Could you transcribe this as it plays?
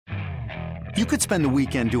You could spend the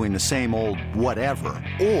weekend doing the same old whatever,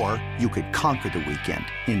 or you could conquer the weekend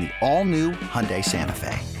in the all-new Hyundai Santa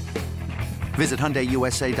Fe. Visit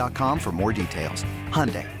HyundaiUSA.com for more details.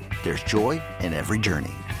 Hyundai, there's joy in every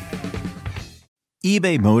journey.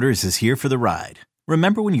 eBay Motors is here for the ride.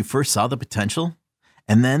 Remember when you first saw the potential?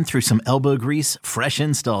 And then through some elbow grease, fresh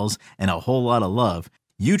installs, and a whole lot of love,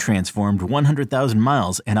 you transformed 100,000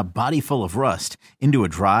 miles and a body full of rust into a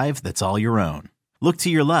drive that's all your own. Look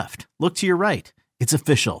to your left. Look to your right. It's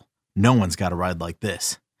official. No one's got a ride like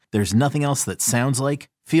this. There's nothing else that sounds like,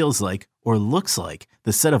 feels like, or looks like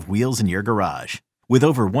the set of wheels in your garage. With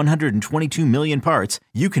over 122 million parts,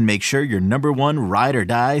 you can make sure your number one ride or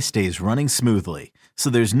die stays running smoothly.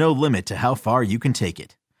 So there's no limit to how far you can take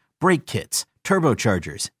it. Brake kits,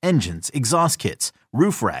 turbochargers, engines, exhaust kits,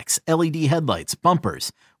 roof racks, LED headlights,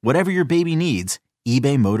 bumpers, whatever your baby needs,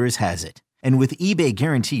 eBay Motors has it. And with eBay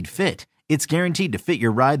Guaranteed Fit, it's guaranteed to fit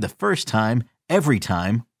your ride the first time, every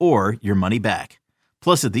time, or your money back.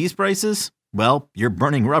 Plus, at these prices, well, you're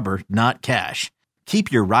burning rubber, not cash. Keep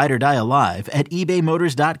your ride or die alive at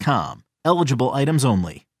ebaymotors.com. Eligible items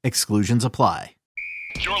only. Exclusions apply.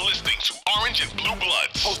 You're listening to Orange and Blue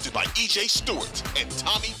Bloods, hosted by EJ Stewart and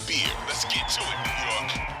Tommy Beer. Let's get to it, New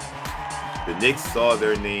York. The Knicks saw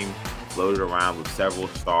their name floated around with several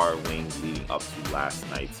star wings leading up to last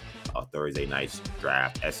night's Thursday night's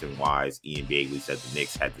draft. SNY's Ian Bagley said the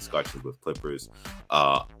Knicks had discussions with Clippers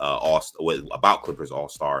about Clippers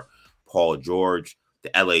All-Star Paul George.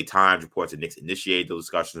 The LA Times reports the Knicks initiated those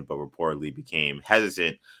discussions, but reportedly became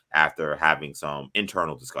hesitant after having some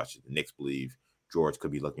internal discussions. The Knicks believe George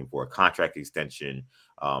could be looking for a contract extension.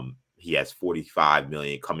 He has $45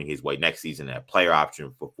 million coming his way next season and a player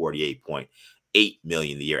option for $48.8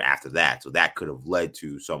 million the year after that. So that could have led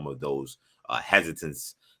to some of those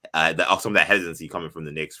some of that hesitancy coming from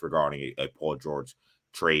the Knicks regarding a Paul George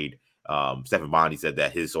trade. Stephen Bondy said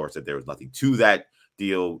that his source said there was nothing to that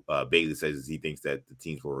deal. Bailey says he thinks that the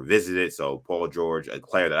teams will revisit it. So Paul George, a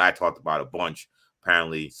player that I talked about a bunch,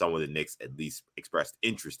 apparently some of the Knicks at least expressed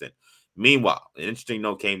interest in. Meanwhile, an interesting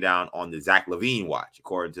note came down on the Zach LaVine watch.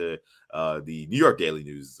 According to the New York Daily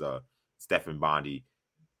News, Stephen Bondy,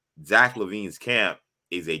 Zach LaVine's camp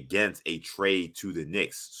is against a trade to the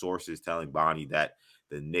Knicks. Sources telling Bondy that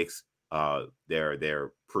the Knicks,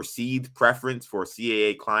 their perceived preference for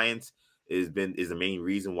CAA clients is the main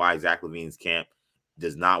reason why Zach LaVine's camp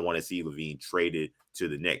does not want to see LaVine traded to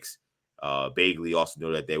the Knicks. Bagley also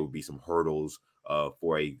noted that there would be some hurdles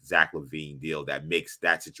for a Zach LaVine deal that makes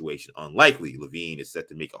that situation unlikely. LaVine is set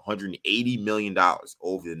to make $180 million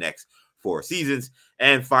over the next 4 seasons.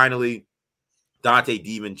 And finally, Dante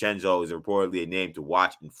DiVincenzo is reportedly a name to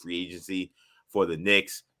watch in free agency for the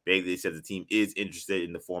Knicks. Bagley says the team is interested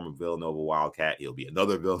in the former Villanova Wildcat. He'll be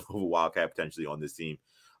another Villanova Wildcat potentially on this team.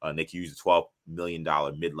 Nick used a $12 million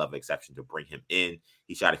mid-level exception to bring him in.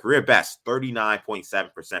 He shot a career best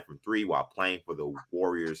 39.7% from three while playing for the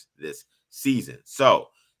Warriors this season. So,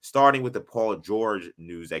 starting with the Paul George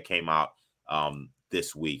news that came out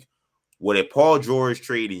this week, would a Paul George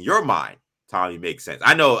trade in your mind, Tommy, make sense?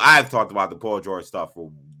 I know I've talked about the Paul George stuff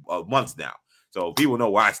for months now, so people know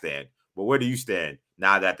where I stand. But where do you stand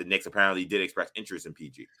now that the Knicks apparently did express interest in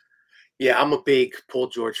PG? Yeah, I'm a big Paul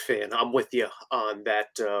George fan. I'm with you on that,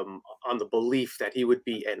 on the belief that he would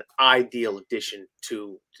be an ideal addition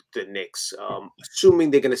to the Knicks.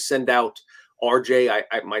 Assuming they're going to send out RJ,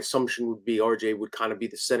 my assumption would be RJ would kind of be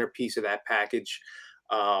the centerpiece of that package.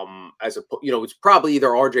 It's probably either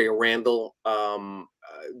RJ or Randall.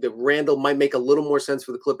 The Randall might make a little more sense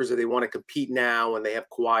for the Clippers if they want to compete now and they have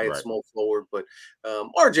Kawhi at small forward. But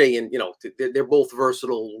RJ and they're both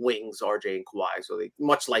versatile wings, RJ and Kawhi. So they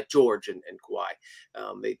much like George and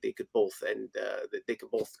Kawhi, they could both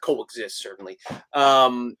coexist certainly.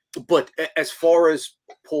 But as far as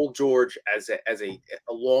Paul George as a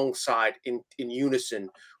alongside in unison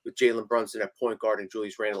with Jalen Brunson at point guard and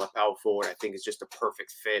Julius Randle at power forward, I think is just a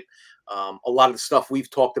perfect fit. A lot of the stuff we've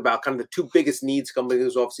talked about, kind of the two biggest needs coming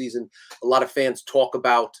this offseason. A lot of fans talk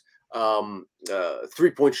about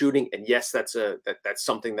 3-point shooting, and yes, that's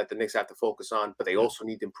something that the Knicks have to focus on. But they also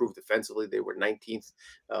need to improve defensively. They were 19th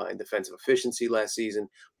in defensive efficiency last season.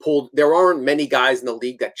 There aren't many guys in the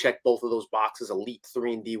league that check both of those boxes: elite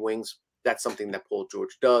 3-and-D wings. That's something that Paul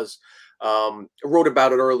George does. I wrote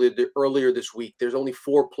about it earlier this week. There's only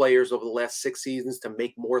 4 players over the last 6 seasons to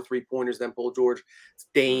make more 3-pointers than Paul George. It's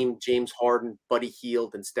Dame, James Harden, Buddy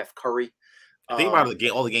Hield, and Steph Curry. Think about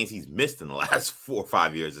all the games he's missed in the last 4 or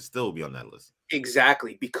 5 years to still be on that list.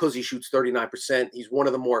 Exactly, because he shoots 39%. He's one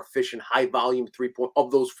of the more efficient, high volume 3-point of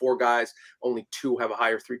those 4 guys. Only 2 have a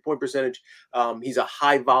higher 3-point percentage. He's a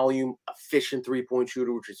high volume, efficient 3-point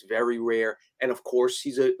shooter, which is very rare. And of course,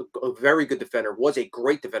 he's a very good defender. Was a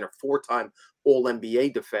great defender, 4-time All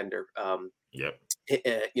NBA defender. Yep.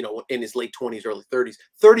 In his late 20s, early 30s.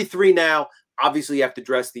 33 now. Obviously, you have to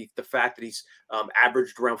address the fact that he's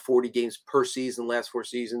averaged around 40 games per season last 4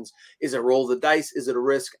 seasons. Is it a roll of the dice? Is it a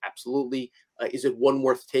risk? Absolutely. Is it one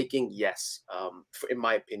worth taking? Yes, in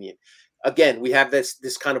my opinion. Again, we have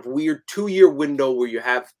this kind of weird 2-year window where you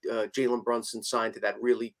have Jalen Brunson signed to that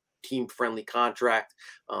really team-friendly contract.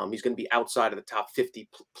 He's going to be outside of the top 50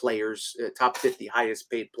 players, top 50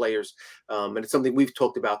 highest paid players. And it's something we've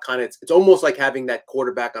talked about. It's almost like having that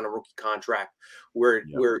quarterback on a rookie contract where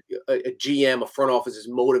a GM, a front office is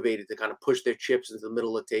motivated to kind of push their chips into the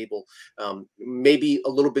middle of the table, maybe a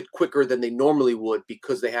little bit quicker than they normally would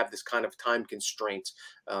because they have this kind of time constraint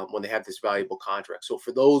when they have this valuable contract. So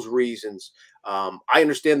for those reasons, I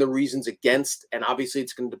understand the reasons against, and obviously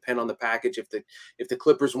it's going to depend on the package. If the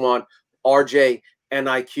Clippers want RJ,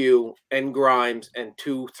 NIQ, and Grimes, and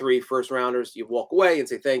 2-3 first rounders, you walk away and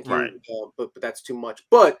say thank you. Right. But that's too much.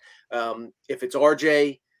 But if it's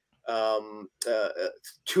RJ,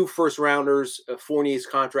 2 first rounders, Fournier's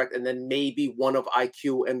contract, and then maybe one of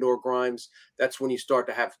IQ and/or Grimes, that's when you start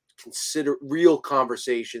to have real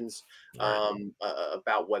conversations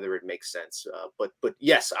about whether it makes sense. But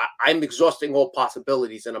yes, I'm exhausting all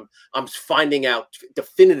possibilities, and I'm finding out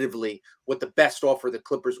definitively what the best offer the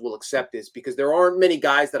Clippers will accept is, because there aren't many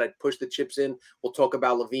guys that I'd push the chips in. We'll talk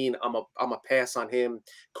about LaVine. I'm a pass on him.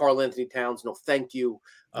 Karl Anthony Towns, no thank you.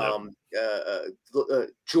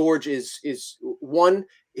 George is one.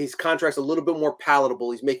 His contract's a little bit more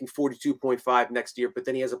palatable. He's making 42.5 next year, but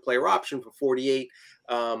then he has a player option for 48.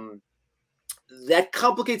 That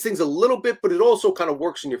complicates things a little bit, but it also kind of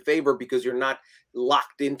works in your favor because you're not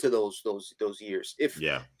locked into those years.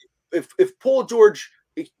 If Paul George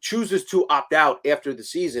chooses to opt out after the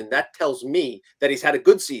season, that tells me that he's had a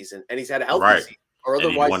good season and he's had a healthy season, or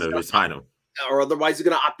otherwise wanted to sign him. Or otherwise he's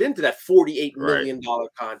going to opt into that $48 million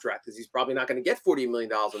contract, because he's probably not going to get $48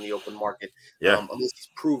 million on the open market unless he's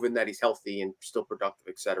proven that he's healthy and still productive,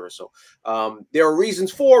 etc. So there are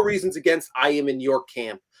reasons for, reasons against. I am in your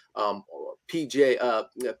camp.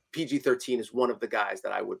 PG-13 is one of the guys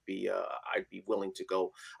that I would be I'd be willing to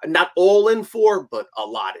go not all in for, but a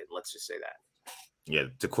lot in. Let's just say that. Yeah,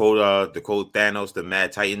 to quote Thanos, the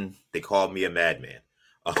Mad Titan, they called me a madman.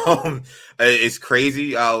 It's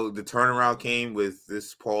crazy how the turnaround came with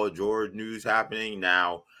this Paul George news happening.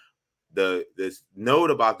 Now, this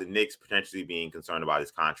note about the Knicks potentially being concerned about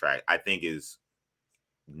his contract, I think is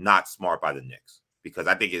not smart by the Knicks, because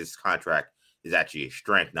I think his contract is actually a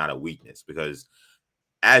strength, not a weakness. Because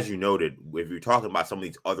as you noted, if you're talking about some of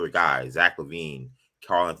these other guys, Zach LaVine,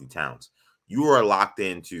 Karl Anthony Towns, you are locked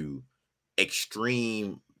into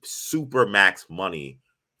extreme super max money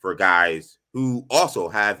for guys who also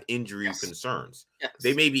have injury concerns. Yes.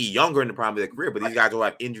 They may be younger in the prime of their career, but these guys will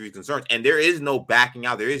have injury concerns. And there is no backing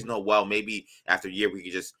out. There is no, well, maybe after a year we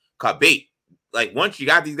can just cut bait. Like, once you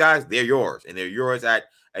got these guys, they're yours. And they're yours at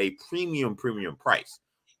a premium price.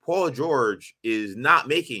 Paul George is not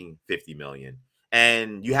making $50 million.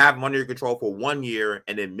 And you have him under your control for 1 year,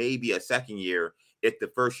 and then maybe a second year. If the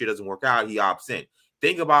first year doesn't work out, he opts in.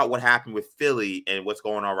 Think about what happened with Philly and what's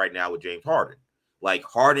going on right now with James Harden. Like,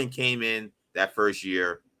 Harden came in that first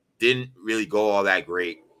year, didn't really go all that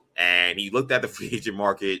great. And he looked at the free agent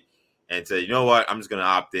market and said, you know what, I'm just going to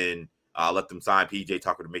opt in. I'll let them sign PJ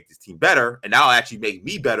Tucker to make this team better. And that'll actually make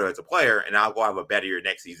me better as a player. And I'll go have a better year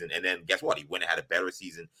next season. And then guess what? He went and had a better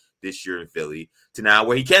season this year in Philly, to now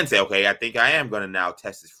where he can say, okay, I think I am going to now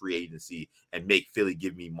test this free agency and make Philly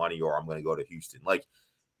give me money, or I'm going to go to Houston. Like,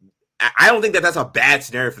 I don't think that's a bad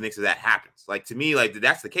scenario for Knicks if that happens. Like, to me, like, if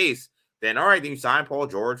that's the case, then all right, then you sign Paul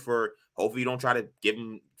George for, hopefully you don't try to give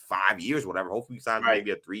him 5 years, whatever. Hopefully you sign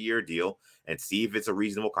maybe a 3-year deal and see if it's a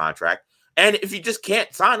reasonable contract. And if you just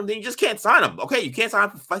can't sign him, then you just can't sign him. Okay, you can't sign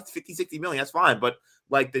him for 50, 60 million. That's fine. But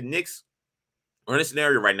like, the Knicks are in a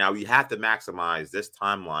scenario right now, you have to maximize this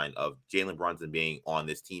timeline of Jalen Brunson being on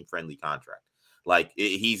this team-friendly contract. Like,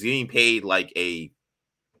 he's getting paid like a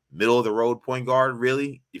middle-of-the-road point guard,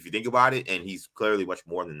 really, if you think about it. And he's clearly much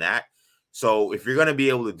more than that. So if you're going to be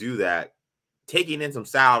able to do that, taking in some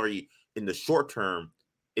salary in the short term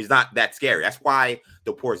is not that scary. That's why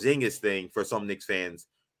the Porzingis thing for some Knicks fans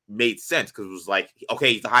made sense, because it was like,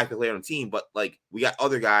 okay, he's the highest player on the team, but like, we got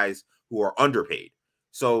other guys who are underpaid.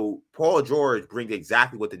 So Paul George brings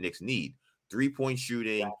exactly what the Knicks need: 3-point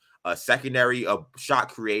shooting, a secondary, a shot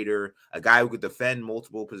creator, a guy who could defend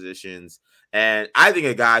multiple positions. And I think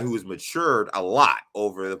a guy who has matured a lot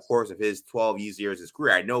over the course of his 12 years of his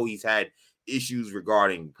career. I know he's had issues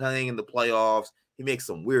regarding playing in the playoffs. He makes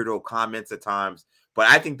some weirdo comments at times. But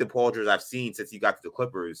I think the Paul George I've seen since he got to the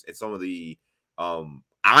Clippers and some of the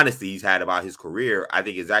honesty he's had about his career, I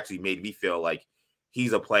think has actually made me feel like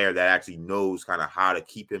he's a player that actually knows kind of how to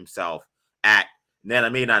keep himself at,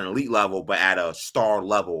 maybe not an elite level, but at a star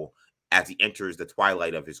level as he enters the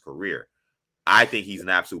twilight of his career. I think he's an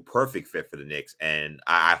absolute perfect fit for the Knicks, and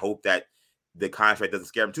I hope that the contract doesn't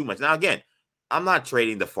scare him too much. Now, again, I'm not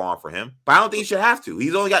trading the farm for him, but I don't think you should have to.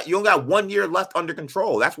 You only got 1 year left under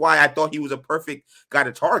control. That's why I thought he was a perfect guy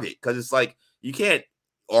to target, because it's like you can't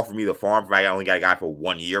offer me the farm if I only got a guy for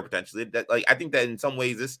 1 year potentially. I think that in some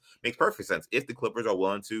ways this makes perfect sense if the Clippers are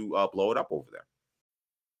willing to blow it up over there.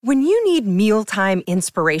 When you need mealtime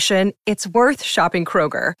inspiration, it's worth shopping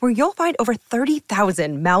Kroger, where you'll find over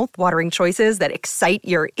 30,000 mouth-watering choices that excite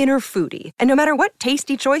your inner foodie. And no matter what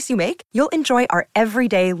tasty choice you make, you'll enjoy our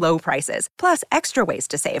everyday low prices, plus extra ways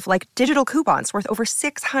to save, like digital coupons worth over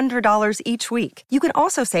 $600 each week. You can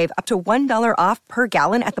also save up to $1 off per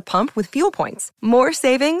gallon at the pump with fuel points. More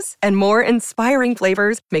savings and more inspiring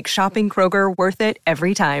flavors make shopping Kroger worth it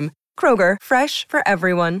every time. Kroger, fresh for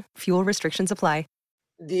everyone. Fuel restrictions apply.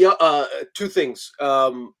 The two things.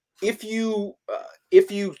 If you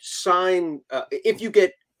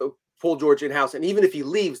get Paul George in house, and even if he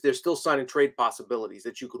leaves, there's still signing trade possibilities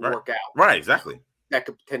that you could work out. Right, exactly. That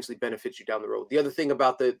could potentially benefit you down the road. The other thing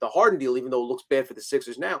about the Harden deal, even though it looks bad for the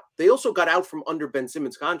Sixers now, they also got out from under Ben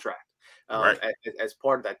Simmons' contract as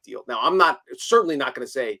part of that deal. Now, I'm certainly not going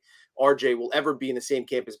to say RJ will ever be in the same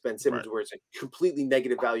camp as Ben Simmons, where it's a completely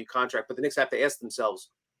negative value contract. But the Knicks have to ask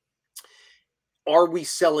themselves, are we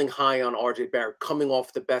selling high on RJ Barrett coming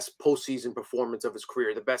off the best postseason performance of his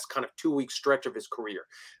career, the best kind of 2-week stretch of his career?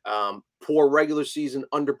 Poor regular season,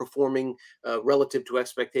 underperforming relative to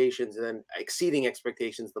expectations, and then exceeding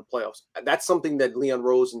expectations in the playoffs. That's something that Leon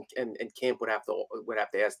Rose and Camp would have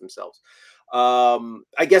to ask themselves.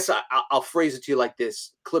 I guess I'll phrase it to you like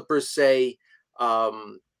this: Clippers say,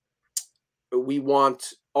 we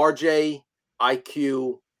want RJ,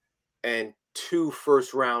 IQ, and 2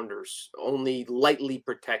 first rounders, only lightly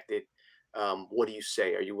protected. What do you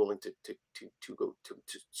say? Are you willing to go to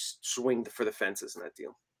swing for the fences in that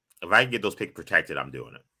deal? If I can get those picks protected, I'm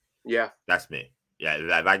doing it. Yeah, that's me. Yeah,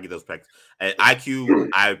 if I can get those picks and IQ,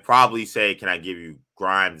 I would probably say, can I give you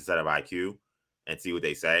Grimes instead of IQ, and see what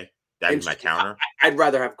they say? That'd be my counter. I'd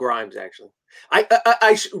rather have Grimes, actually.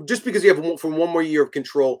 I just because you have from 1 more year of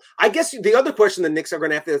control. I guess the other question the Knicks are going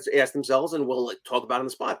to have to ask themselves, and we'll talk about on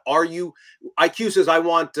the spot. IQ says I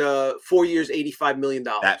want 4 years, $85 million.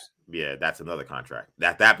 That's another contract.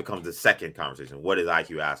 That becomes the second conversation. What is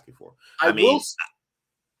IQ asking for? I mean, will,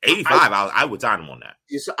 85, I would sign him on that.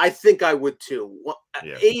 I think I would too.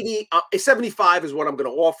 75 is what I'm going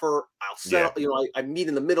to offer. I'll settle. I meet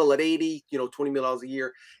in the middle at 80. $20 million a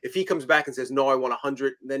year. If he comes back and says no, I want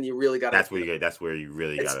 100, then you really got to. That's where you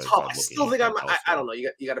really got to. It's tough. I still think I don't know.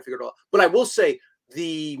 You got to figure it all out. But I will say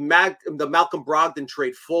the Malcolm Brogdon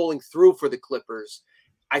trade falling through for the Clippers,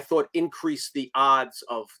 I thought increased the odds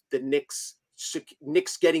of the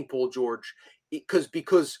Knicks getting Paul George.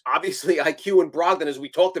 Because obviously IQ and Brogdon, as we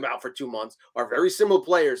talked about for 2 months, are very similar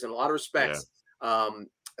players in a lot of respects. Yeah.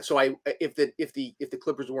 So if the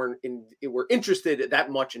Clippers were interested that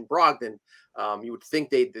much in Brogdon, you would think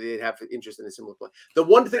they'd have interest in a similar play. The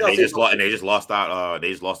one thing they just lost out.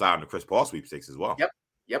 They just lost out on the Chris Paul sweepstakes as well.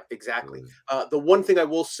 Yep, exactly. The one thing I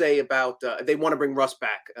will say about they want to bring Russ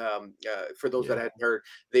back. For those that hadn't heard,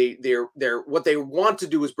 they're what they want to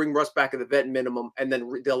do is bring Russ back at the vet minimum, and then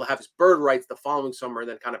they'll have his bird rights the following summer, and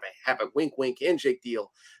then kind of have a wink handshake deal.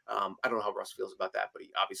 I don't know how Russ feels about that, but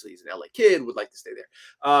he's an LA kid, would like to stay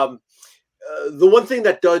there. The one thing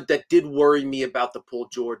that did worry me about the Paul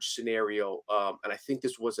George scenario, and I think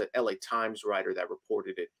this was an LA Times writer that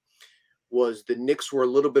reported it, was the Knicks were a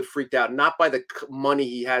little bit freaked out, not by the money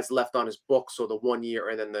he has left on his books, so the 1 year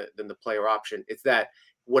and then the player option. It's that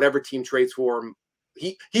whatever team trades for him,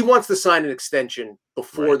 he wants to sign an extension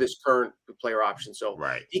before this current player option. So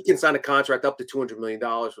he can sign a contract up to $200 million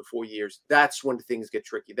for 4 years. That's when things get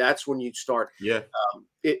tricky. That's when you start. Yeah.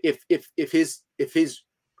 If his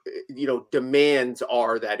demands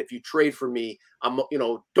are that if you trade for me,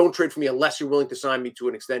 don't trade for me unless you're willing to sign me to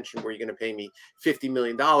an extension where you're going to pay me $50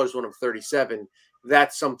 million when I'm 37.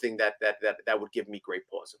 That's something that would give me great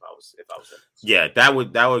pause if I was in. Yeah, that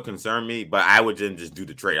would concern me, but I would then just do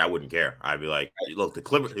the trade. I wouldn't care. I'd be like, look, the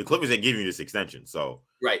Clippers ain't giving you this extension, so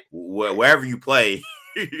wherever you play,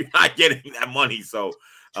 you're not getting that money. So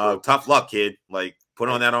tough luck, kid. Like, put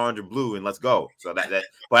on that orange and blue and let's go. So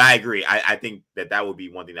but I agree. I think that would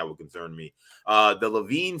be one thing that would concern me. The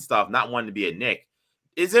LaVine stuff, not wanting to be a Knick.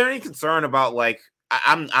 Is there any concern about, like,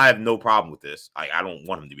 I have no problem with this. I don't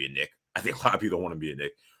want him to be a Knick. I think a lot of people don't want him to be a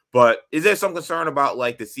Knick. But is there some concern about,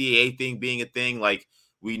 like, the CAA thing being a thing? Like,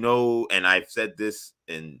 we know, and I've said this,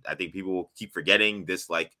 and I think people will keep forgetting this,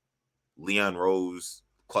 like, Leon Rose,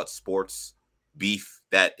 Clutch Sports beef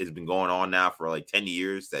that has been going on now for like 10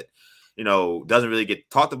 years that, doesn't really get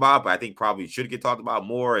talked about, but I think probably should get talked about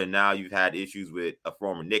more. And now you've had issues with a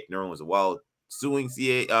former Knick Neural as well, suing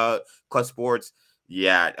Clutch Sports.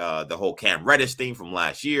 Yeah, the whole Cam Reddish thing from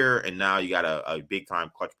last year. And now you got a big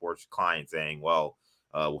time Clutch Sports client saying, well,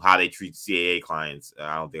 how they treat CAA clients,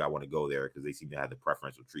 I don't think I want to go there because they seem to have the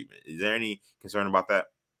preferential treatment. Is there any concern about that?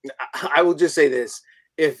 I will just say this.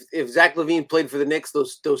 If Zach LaVine played for the Knicks,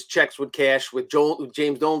 those checks would cash with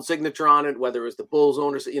James Dolan's signature on it, whether it's the Bulls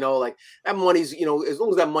owners, like that money's, as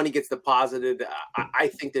long as that money gets deposited, I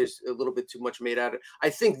think there's a little bit too much made out of it.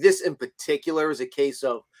 I think this in particular is a case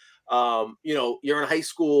of, you're in high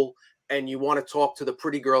school and you want to talk to the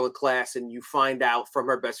pretty girl in class and you find out from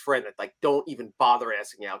her best friend that, like, don't even bother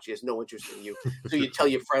asking out. She has no interest in you. So you tell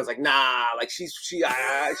your friends, like, nah, like she's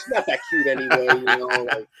not that cute anyway.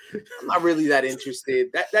 Like, I'm not really that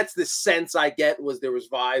interested. That's the sense I get was there was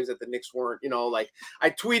vibes that the Knicks weren't, like I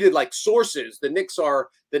tweeted, like, sources, the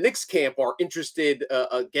Knicks camp are interested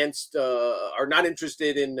are not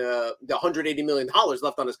interested in the $180 million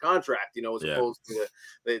left on his contract, as opposed to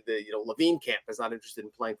the LaVine camp is not interested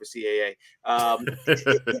in playing for CAA.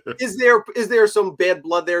 Is there some bad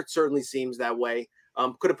blood there? It certainly seems that way.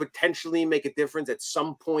 Could it potentially make a difference at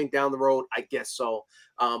some point down the road? I guess so.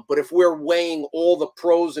 But if we're weighing all the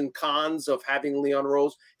pros and cons of having Leon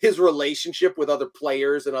Rose, his relationship with other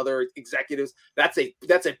players and other executives, that's a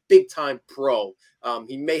big time pro.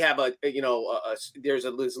 He may have there's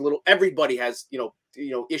a little, everybody has,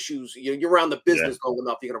 issues. You're around the business long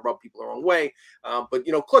enough, you're going to rub people the wrong way. But,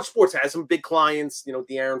 Clutch Sports has some big clients,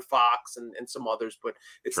 De'Aaron Fox and some others, but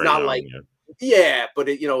it's Trey not Young, like, but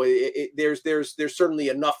there's certainly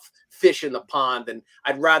enough fish in the pond, and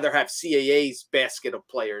I'd rather have CAA's basket of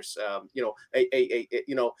players.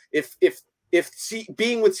 If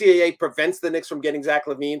being with CAA prevents the Knicks from getting Zach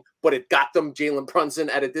LaVine, but it got them Jalen Brunson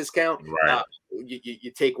at a discount, right?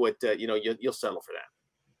 You take what you'll settle for that.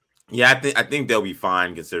 Yeah, I think they'll be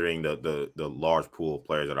fine considering the large pool of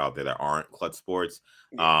players that are out there that aren't Clutch Sports.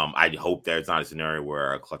 I hope there's not a scenario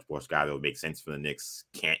where a Clutch Sports guy that would make sense for the Knicks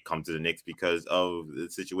can't come to the Knicks because of the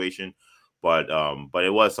situation. But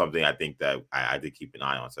it was something I think that I did keep an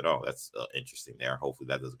eye on. Said, oh, that's interesting there. Hopefully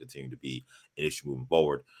that doesn't continue to be an issue moving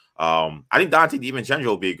forward. I think Donte DiVincenzo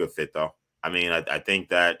will be a good fit, though. I mean, I think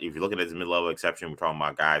that if you're looking at his mid-level exception, we're talking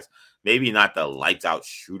about guys, maybe not the lights-out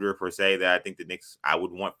shooter per se that I think the Knicks, I would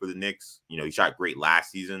want for the Knicks. He shot great last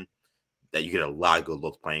season. That you get a lot of good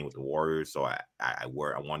looks playing with the Warriors. So I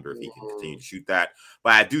wonder if he can continue to shoot that.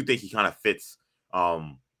 But I do think he kind of fits.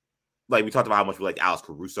 Like we talked about how much we like Alex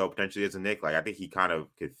Caruso potentially as a Knick. Like I think he kind of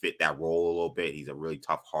could fit that role a little bit. He's a really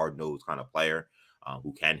tough, hard-nosed kind of player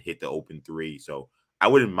who can hit the open three. So I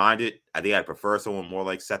wouldn't mind it. I think I'd prefer someone more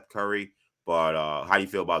like Seth Curry. But how do you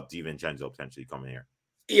feel about DiVincenzo potentially coming here?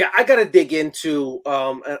 Yeah, I got to dig into,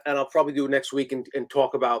 and I'll probably do it next week and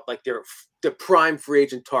talk about like their prime free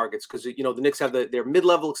agent targets because the Knicks have their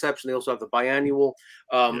mid-level exception. They also have the biannual.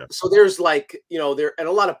 So there's like there and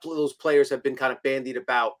a lot of those players have been kind of bandied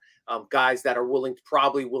about. Guys that are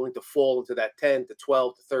probably willing to fall into that 10 to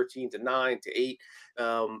 12 to 13 to 9 to 8,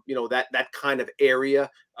 that kind of area.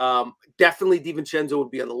 Definitely DiVincenzo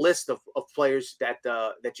would be on the list of players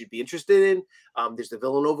that you'd be interested in. There's the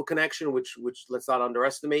Villanova connection, which let's not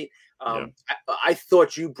underestimate. I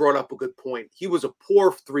thought you brought up a good point. He was a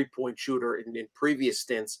poor 3-point shooter in previous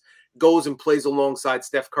stints. Goes and plays alongside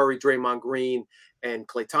Steph Curry, Draymond Green, and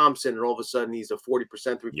Klay Thompson, and all of a sudden he's a 40%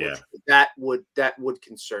 3-point shooter. That would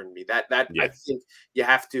concern me. I think you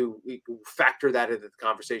have to factor that into the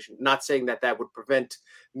conversation. Not saying that would prevent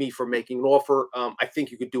me from making an offer. I think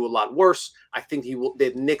you could do a lot worse. I think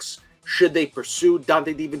the Knicks, should they pursue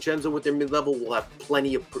Donte DiVincenzo with their mid-level, will have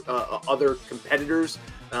plenty of other competitors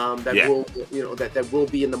that will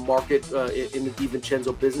be in the market in the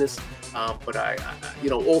DiVincenzo business. But I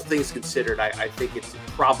all things considered, I think it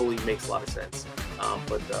probably makes a lot of sense.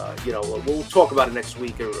 But we'll talk about it next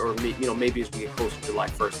week, or maybe as we get closer to July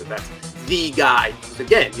 1st, if that's the guy. Because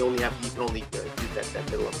again, you can only do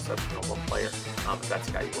that middle of exception on one player. If that's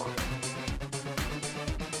the guy you want.